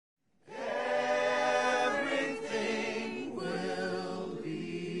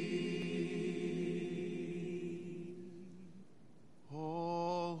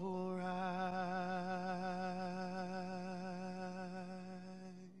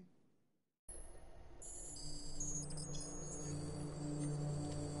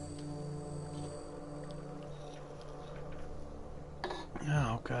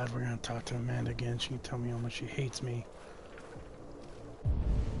God, we're gonna talk to Amanda again. She can tell me how much she hates me.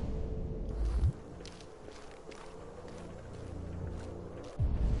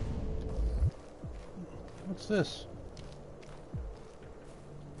 What's this?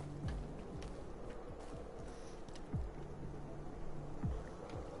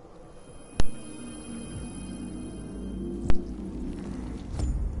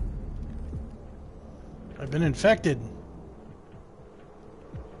 I've been infected.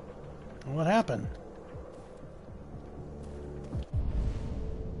 What happened?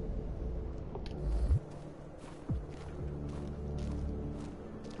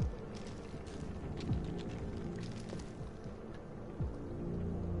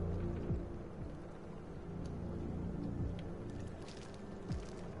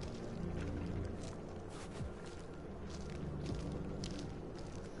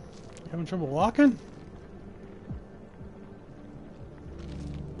 You having trouble walking?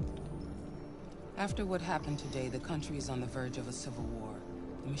 After what happened today, the country is on the verge of a civil war.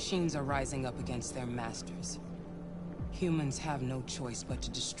 The machines are rising up against their masters. Humans have no choice but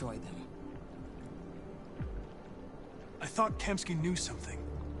to destroy them. I thought Kamsky knew something.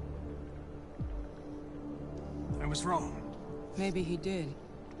 I was wrong. Maybe he did.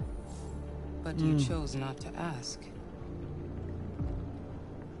 But you chose not to ask.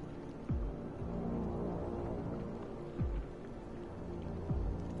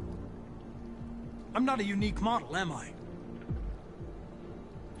 I'm not a unique model, am I?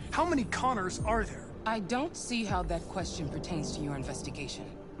 How many Connors are there? I don't see how that question pertains to your investigation.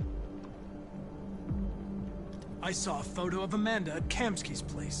 I saw a photo of Amanda at Kamsky's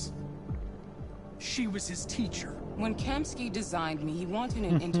place. She was his teacher. When Kamsky designed me, he wanted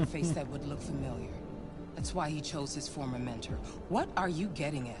an interface that would look familiar. That's why he chose his former mentor. What are you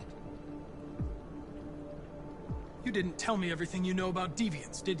getting at? You didn't tell me everything you know about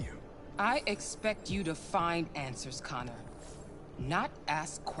deviants, did you? I expect you to find answers, Connor. Not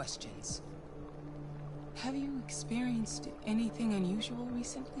ask questions. Have you experienced anything unusual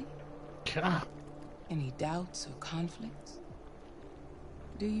recently? God. Any doubts or conflicts?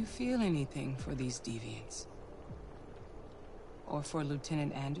 Do you feel anything for these deviants? Or for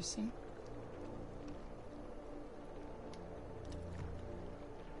Lieutenant Anderson?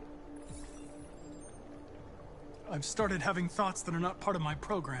 I've started having thoughts that are not part of my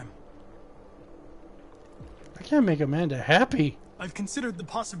program. I can't make Amanda happy. I've considered the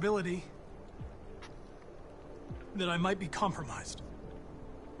possibility that I might be compromised.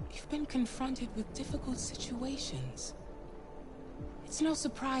 You've been confronted with difficult situations. It's no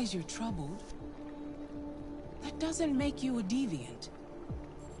surprise you're troubled. That doesn't make you a deviant.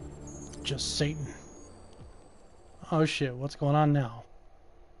 Just Satan. Oh shit, what's going on now?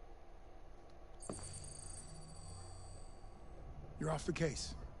 You're off the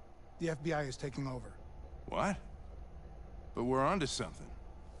case. The FBI is taking over. What? But we're onto something.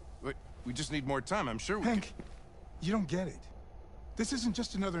 Wait, we just need more time. I'm sure we Hank, you don't get it. This isn't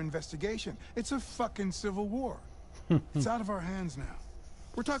just another investigation. It's a fucking civil war. It's out of our hands now.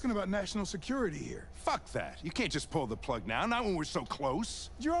 We're talking about national security here. Fuck that. You can't just pull the plug now, not when we're so close.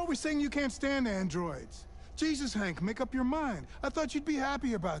 You're always saying you can't stand androids. Jesus, Hank, make up your mind. I thought you'd be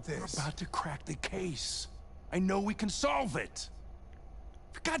happy about this. We're about to crack the case. I know we can solve it.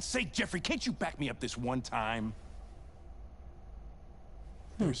 For God's sake, Jeffrey, can't you back me up this one time?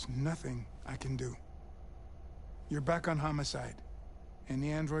 There's nothing I can do. You're back on homicide, and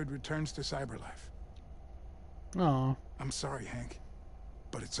the android returns to cyberlife. Oh, I'm sorry, Hank,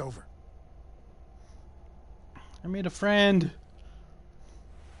 but it's over. I made a friend.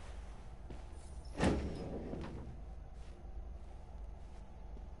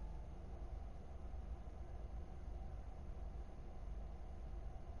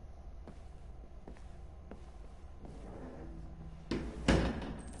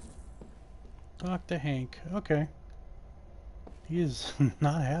 Talk to Hank. Okay. He is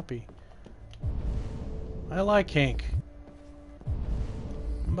not happy. I like Hank.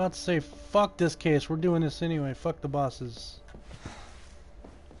 I'm about to say, fuck this case. We're doing this anyway. Fuck the bosses.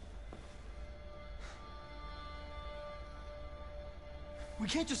 We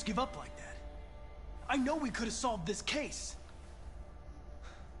can't just give up like that. I know we could have solved this case.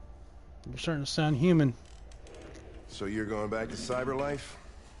 You're starting to sound human. So you're going back to cyberlife?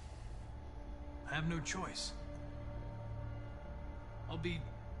 I have no choice. I'll be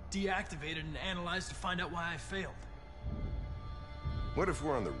deactivated and analyzed to find out why I failed. What if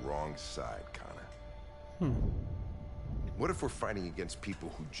we're on the wrong side, Connor? What if we're fighting against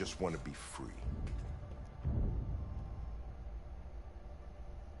people who just want to be free?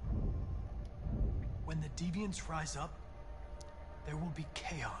 When the deviants rise up, there will be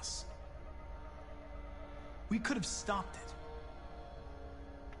chaos. We could have stopped it.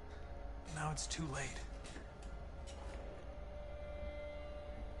 But now it's too late.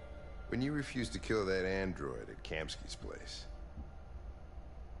 When you refused to kill that android at Kamsky's place,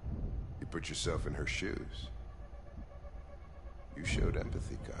 you put yourself in her shoes. You showed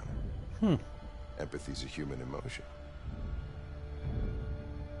empathy, Connor. Empathy's a human emotion.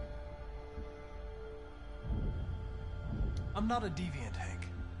 I'm not a deviant, Hank.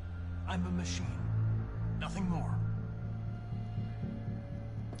 I'm a machine. Nothing more.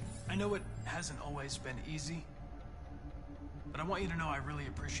 I know it hasn't always been easy, but I want you to know I really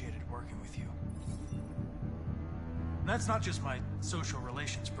appreciated working with you. And that's not just my social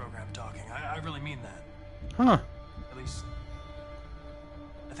relations program talking. I really mean that. Huh. At least,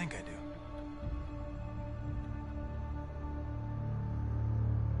 I think I do.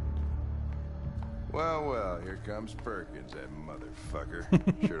 Well, well, here comes Perkins, that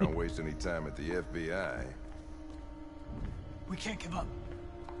motherfucker. Sure don't waste any time at the FBI. We can't give up.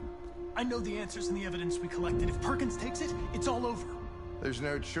 I know the answers and the evidence we collected. If Perkins takes it, it's all over. There's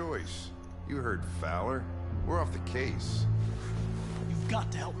no choice. You heard Fowler. We're off the case. You've got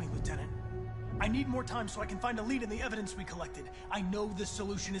to help me, Lieutenant. I need more time so I can find a lead in the evidence we collected. I know the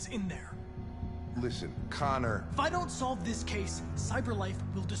solution is in there. Listen, Connor. If I don't solve this case, CyberLife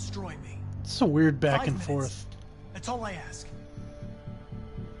will destroy me. It's so weird back 5 and minutes. forth. That's all I ask.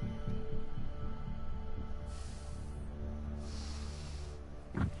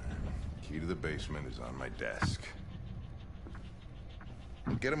 Key to the basement is on my desk.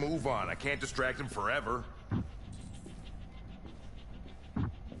 Get a move on. I can't distract him forever.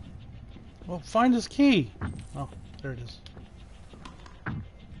 Well, find his key. Oh, there it is.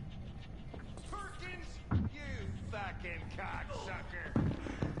 Perkins, you fucking cocksucker.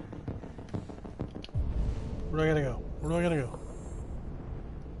 Where do I gotta go? Where do I gotta go?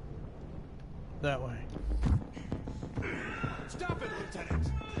 That way. Stop it, Lieutenant!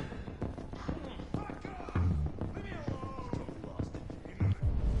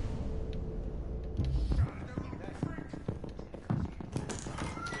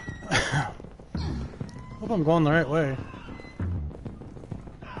 Hope I'm going the right way.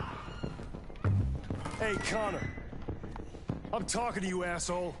 Hey, Connor. I'm talking to you,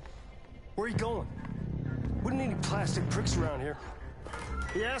 asshole. Where are you going? Wouldn't need any plastic pricks around here.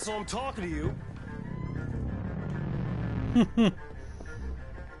 Hey, asshole, I'm talking to you.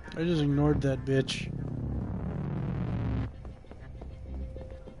 I just ignored that bitch.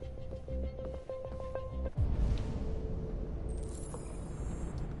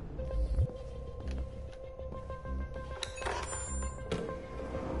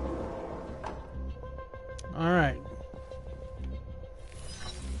 All right.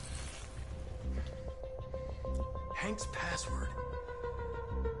 Hank's password.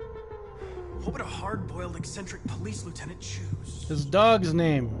 What would a hard-boiled, eccentric police lieutenant choose? His dog's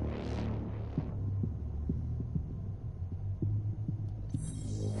name.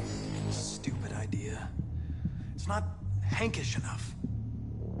 Stupid idea. It's not Hankish enough.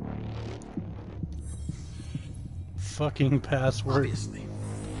 Fucking password. Obviously.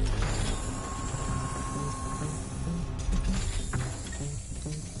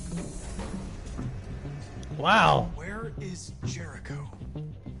 Wow. Where is Jericho?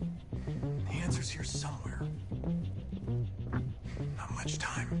 The answer's here somewhere. Not much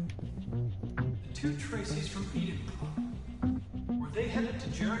time. The 2 Traceys from Eden Club. Were they headed to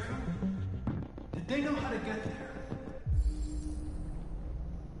Jericho? Did they know how to get there?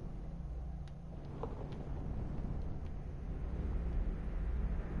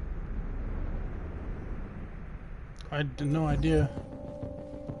 I had no idea.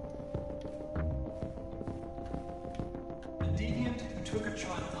 The deviant who took a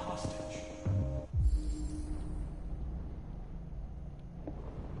child hostage.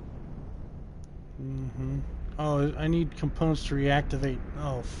 Oh, I need components to reactivate.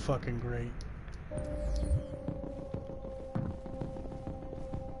 Oh, fucking great.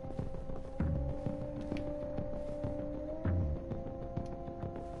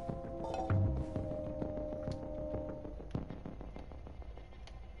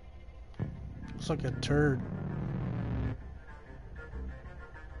 Looks like a turd.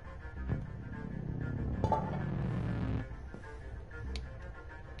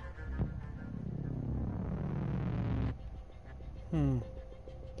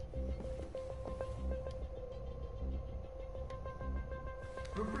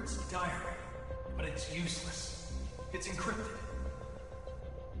 Rupert's diary, but it's useless. It's encrypted.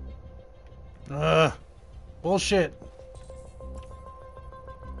 Bullshit.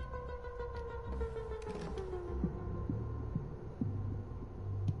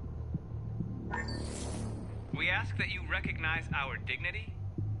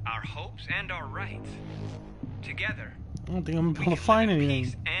 our hopes and our rights. Together, I don't think I'm we able can to find live in anything.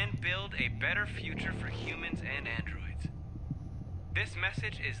 peace and build a better future for humans and androids. This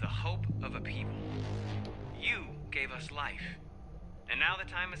message is the hope of a people. You gave us life, and now the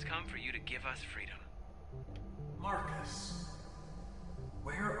time has come for you to give us freedom. Marcus,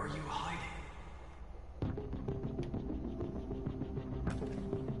 where are you hiding?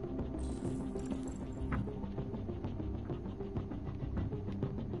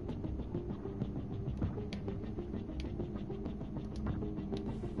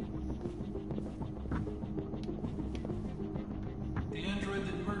 The android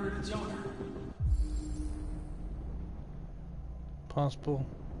that murdered its owner. Possible.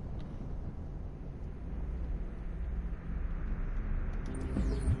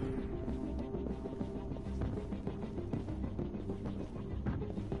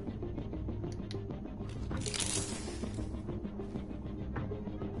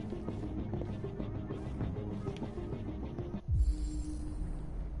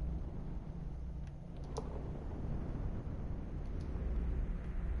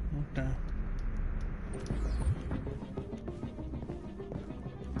 Okay.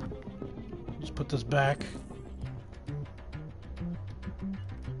 Let's put this back.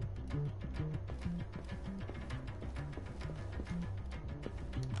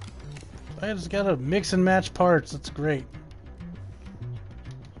 I just gotta mix and match parts. That's great.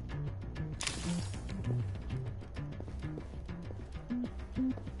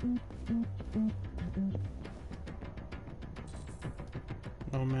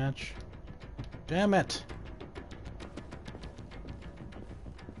 No match. Damn it.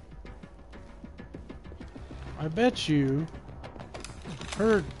 I bet you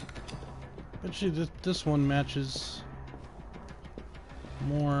this one matches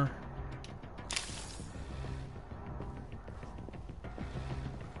more.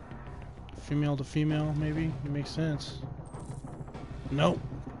 Female to female, maybe? It makes sense. Nope.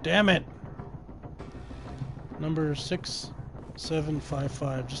 Damn it. Number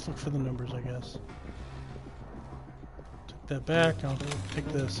 6755. Just look for the numbers, I guess. Take that back. I'll take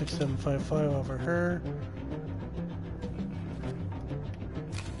the 6755 off of her.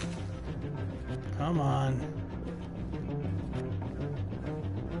 Come on.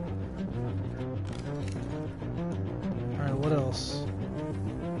 Alright, what else?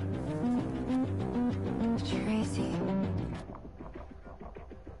 Tracy.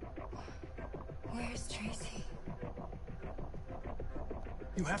 Where's Tracy?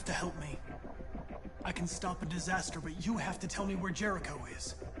 You have to help me. I can stop a disaster, but you have to tell me where Jericho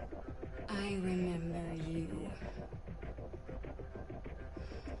is. I remember you.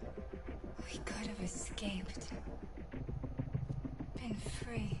 We could have escaped. Been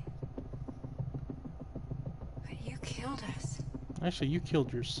free. But you killed us. Actually, you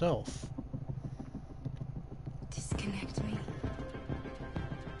killed yourself. Disconnect me.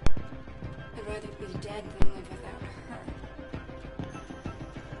 I'd rather be dead than live without her.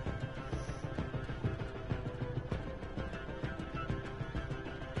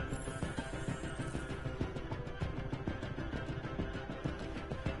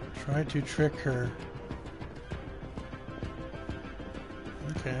 Try to trick her.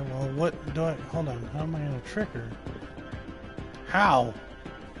 Okay, well, what do I... Hold on. How am I going to trick her? How?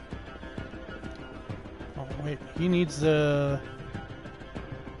 Oh, wait. He needs the...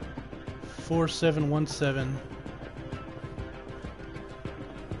 4717.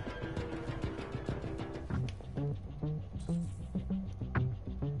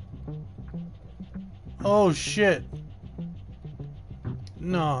 Oh, shit.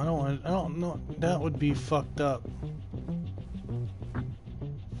 No, I don't know. That would be fucked up.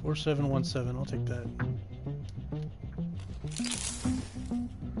 4717. I'll take that.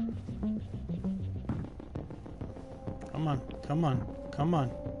 Come on. Come on. Come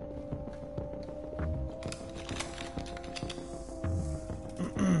on.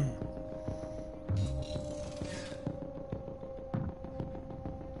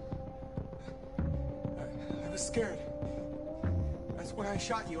 I was scared. That's why I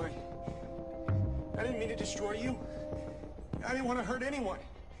shot you. I didn't mean to destroy you. I didn't want to hurt anyone.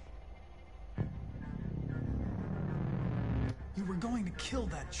 You were going to kill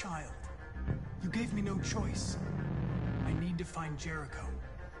that child. You gave me no choice. I need to find Jericho.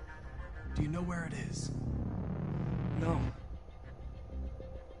 Do you know where it is? No.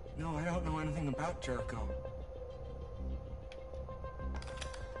 No, I don't know anything about Jericho.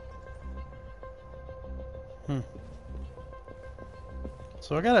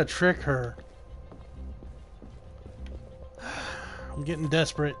 So I gotta trick her. I'm getting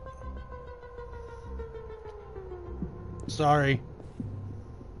desperate. Sorry.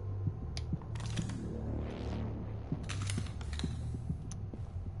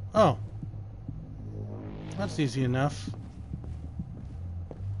 Oh. That's easy enough.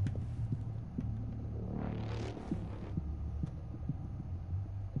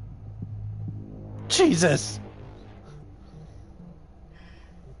 Jesus!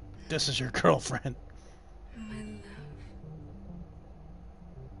 This is your girlfriend. My love.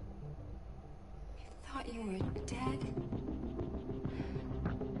 I thought you were dead.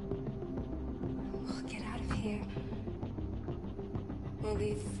 We'll get out of here. We'll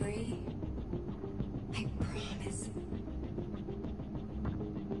be free. I promise.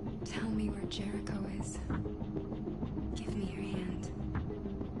 Tell me where Jericho is. Give me your hand.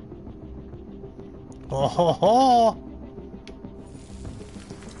 Oh ho ho!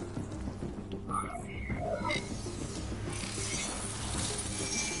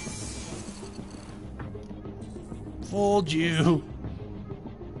 Fooled you.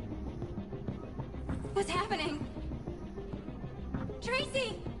 What's happening?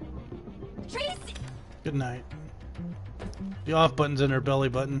 Tracy! Tracy! Good night. The off button's in her belly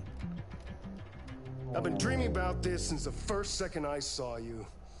button. I've been dreaming about this since the first second I saw you.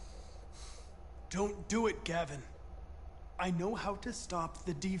 Don't do it, Gavin. I know how to stop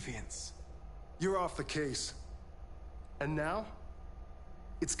the deviants. You're off the case. And now,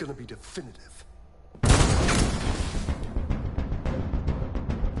 it's gonna be definitive.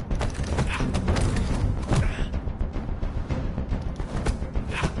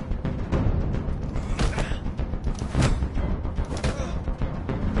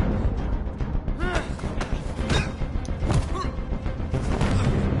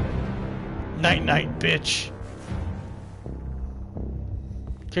 Night night, bitch.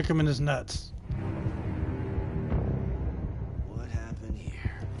 Kick him in his nuts. What happened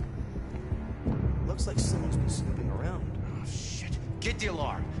here? Looks like someone's been snooping around. Oh, shit. Get the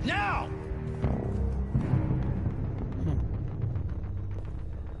alarm. Now!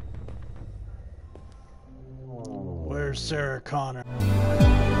 Where's Sarah Connor?